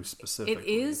about you specifically. It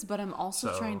is, but I'm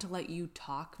also trying to let you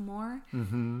talk more.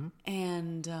 Mm-hmm.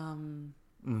 And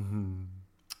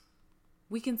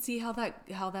we can see how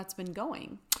that's been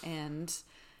going. And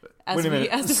as we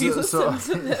listen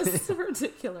to this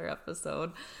particular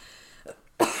episode,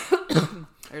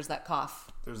 there's that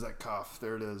cough.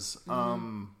 There it is.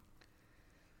 Mm-hmm.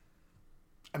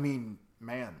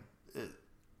 Man,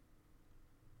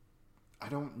 I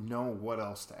don't know what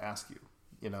else to ask you.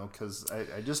 Because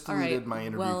I just deleted my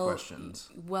interview questions.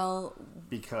 Well,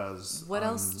 because what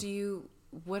else do you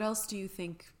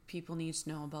think people need to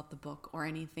know about the book or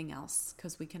anything else?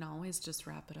 Because we can always just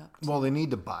wrap it up. Well, they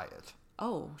need to buy it.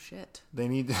 Oh shit! They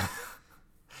need to.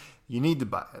 You need to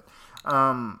buy it.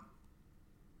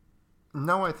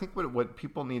 No, I think what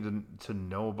people need to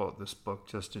know about this book,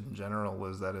 just in general,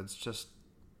 is that it's just.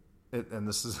 And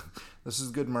this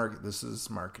is good market. This is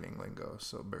marketing lingo,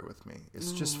 so bear with me.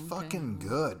 It's just fucking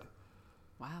good.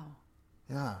 Wow.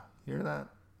 Yeah, hear that?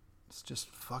 It's just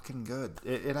fucking good.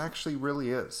 It actually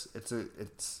really is.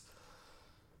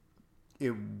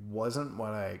 It wasn't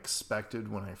what I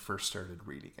expected when I first started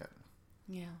reading it.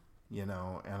 Yeah. And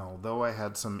although I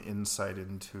had some insight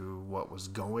into what was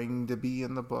going to be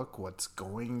in the book, what's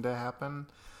going to happen,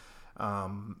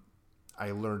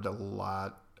 I learned a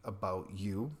lot about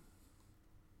you.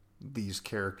 These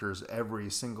characters,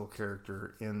 every single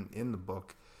character in the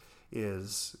book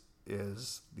is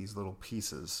these little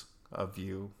pieces of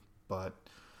you, but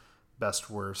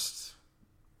best worst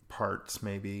parts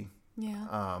maybe.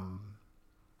 Yeah.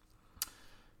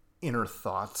 Inner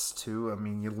thoughts too.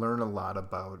 You learn a lot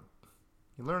about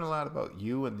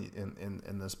you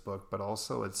in this book, but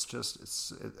also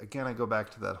again, I go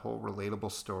back to that whole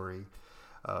relatable story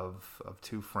of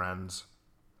two friends.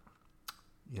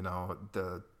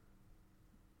 The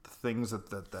things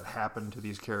that happen to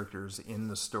these characters in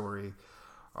the story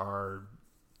are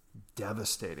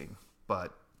devastating,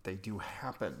 but they do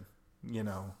happen.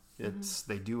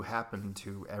 They do happen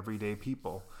to everyday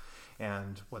people.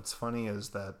 And what's funny is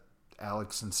that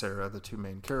Alex and Sarah, the two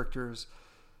main characters,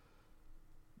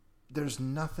 there's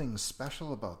nothing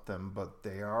special about them, but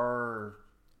they're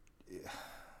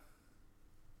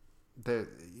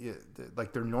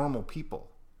they're normal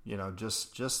people,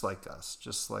 just like us,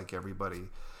 just like everybody,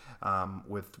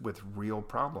 with real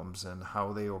problems, and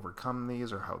how they overcome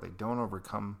these or how they don't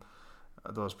overcome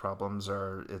those problems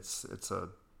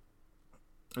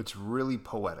it's really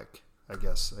poetic. I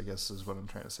guess is what I'm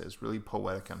trying to say. It's really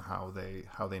poetic on how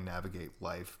they navigate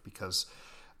life, because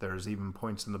there's even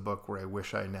points in the book where I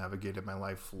wish I navigated my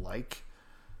life like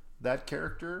that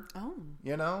character. Oh.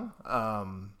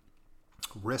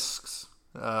 Risks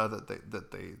that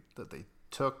they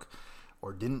took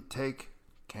or didn't take.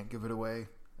 Can't give it away.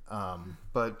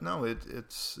 But no,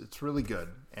 it's really good.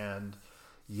 And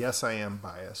yes, I am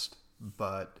biased,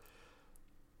 but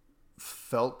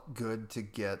felt good to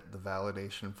get the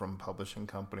validation from publishing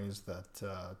companies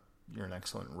that you're an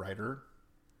excellent writer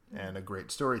and a great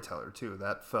storyteller too.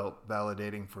 That felt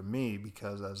validating for me,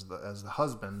 because as the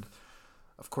husband,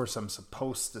 of course I'm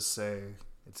supposed to say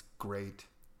it's great,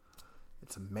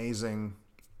 it's amazing,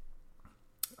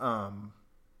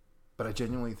 but I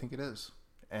genuinely think it is.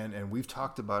 And we've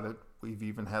talked about it. We've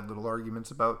even had little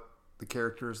arguments about the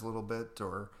characters a little bit,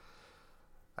 or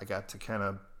I got to kind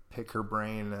of pick her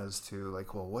brain as to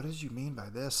like, well, what did you mean by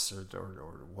this, or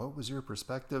what was your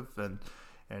perspective, and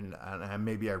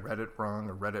maybe I read it wrong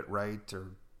or read it right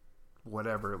or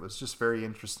whatever. It was just very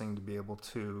interesting to be able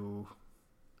to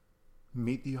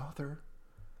meet the author.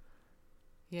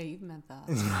 Yeah, you've met that.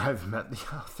 I've met the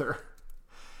author.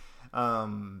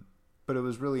 But it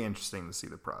was really interesting to see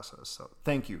the process. So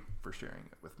thank you for sharing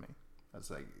it with me.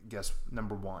 That's, I guess,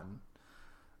 number one,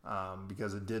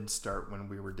 because it did start when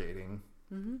we were dating.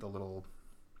 Mm-hmm. The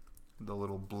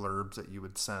little blurbs that you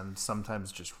would send,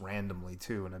 sometimes just randomly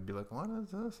too, and I'd be like, what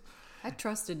is this? I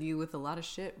trusted you with a lot of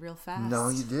shit real fast. No,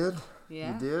 you did.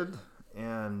 Yeah. You did.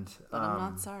 And but I'm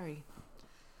not sorry.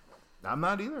 I'm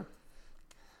not either.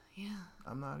 Yeah.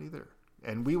 I'm not either.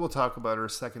 And we will talk about our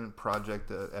second project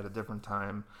at a different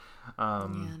time. Yeah,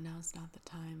 now's not the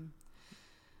time.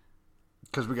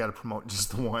 Because we got to promote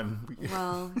just the one.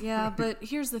 Well, yeah, but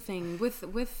here's the thing with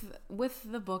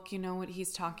the book, you know what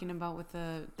he's talking about with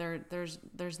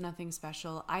there's nothing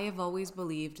special. I have always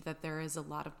believed that there is a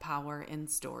lot of power in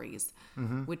stories,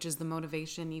 mm-hmm. which is the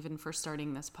motivation even for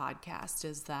starting this podcast,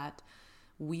 is that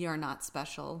we are not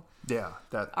special. Yeah,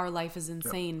 that our life is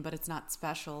insane, but it's not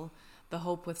special. The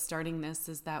hope with starting this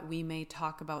is that we may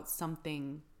talk about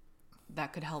something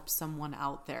that could help someone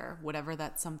out there, whatever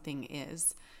that something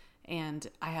is. And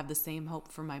I have the same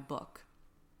hope for my book.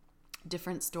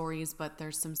 Different stories, but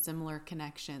there's some similar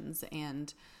connections.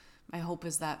 And my hope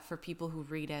is that for people who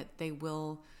read it, they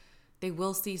will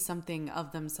see something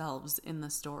of themselves in the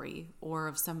story, or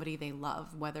of somebody they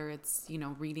love, whether it's,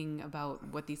 reading about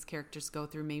what these characters go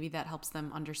through. Maybe that helps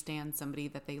them understand somebody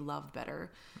that they love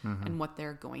better, mm-hmm. and what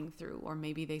they're going through, or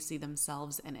maybe they see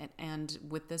themselves in it. And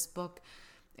with this book,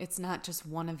 it's not just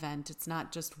one event. It's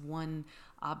not just one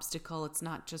obstacle. It's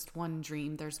not just one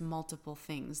dream. There's multiple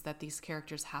things that these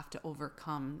characters have to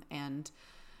overcome, and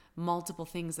multiple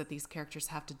things that these characters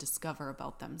have to discover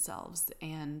about themselves.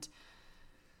 And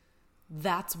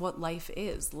that's what life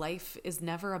is. Life is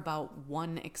never about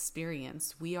one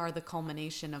experience. We are the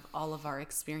culmination of all of our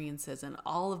experiences and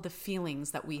all of the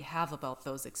feelings that we have about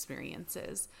those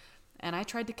experiences. And I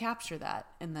tried to capture that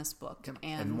in this book.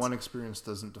 And one experience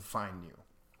doesn't define you.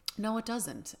 No, it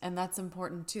doesn't. And that's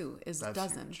important too, That's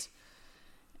doesn't.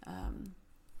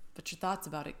 But your thoughts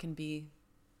about it can be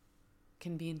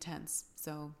intense.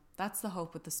 So that's the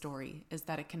hope with the story, is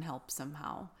that it can help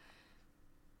somehow.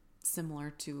 Similar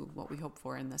to what we hope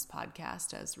for in this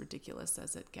podcast, as ridiculous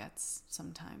as it gets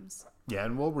sometimes. Yeah,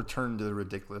 and we'll return to the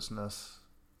ridiculousness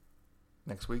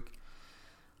next week.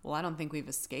 Well, I don't think we've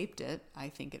escaped it. I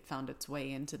think it found its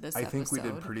way into this episode. I think we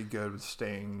did pretty good with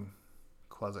staying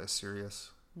quasi-serious.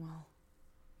 Well,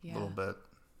 yeah. A little bit.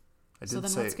 So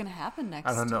then what's going to happen next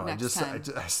time? I don't know.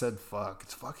 I said, fuck,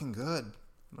 it's fucking good.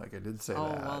 Like, I did say that.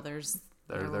 Oh, well,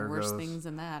 there were worse things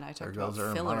than that. I talked about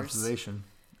fillers. Monetization.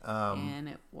 And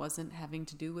it wasn't having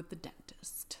to do with the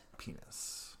dentist.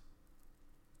 Penis.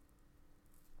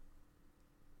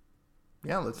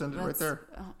 Yeah, let's end it right there.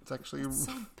 It's actually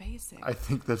so basic. I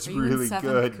think that's Are you really in 7th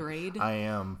good. grade? I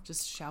am. Just shout.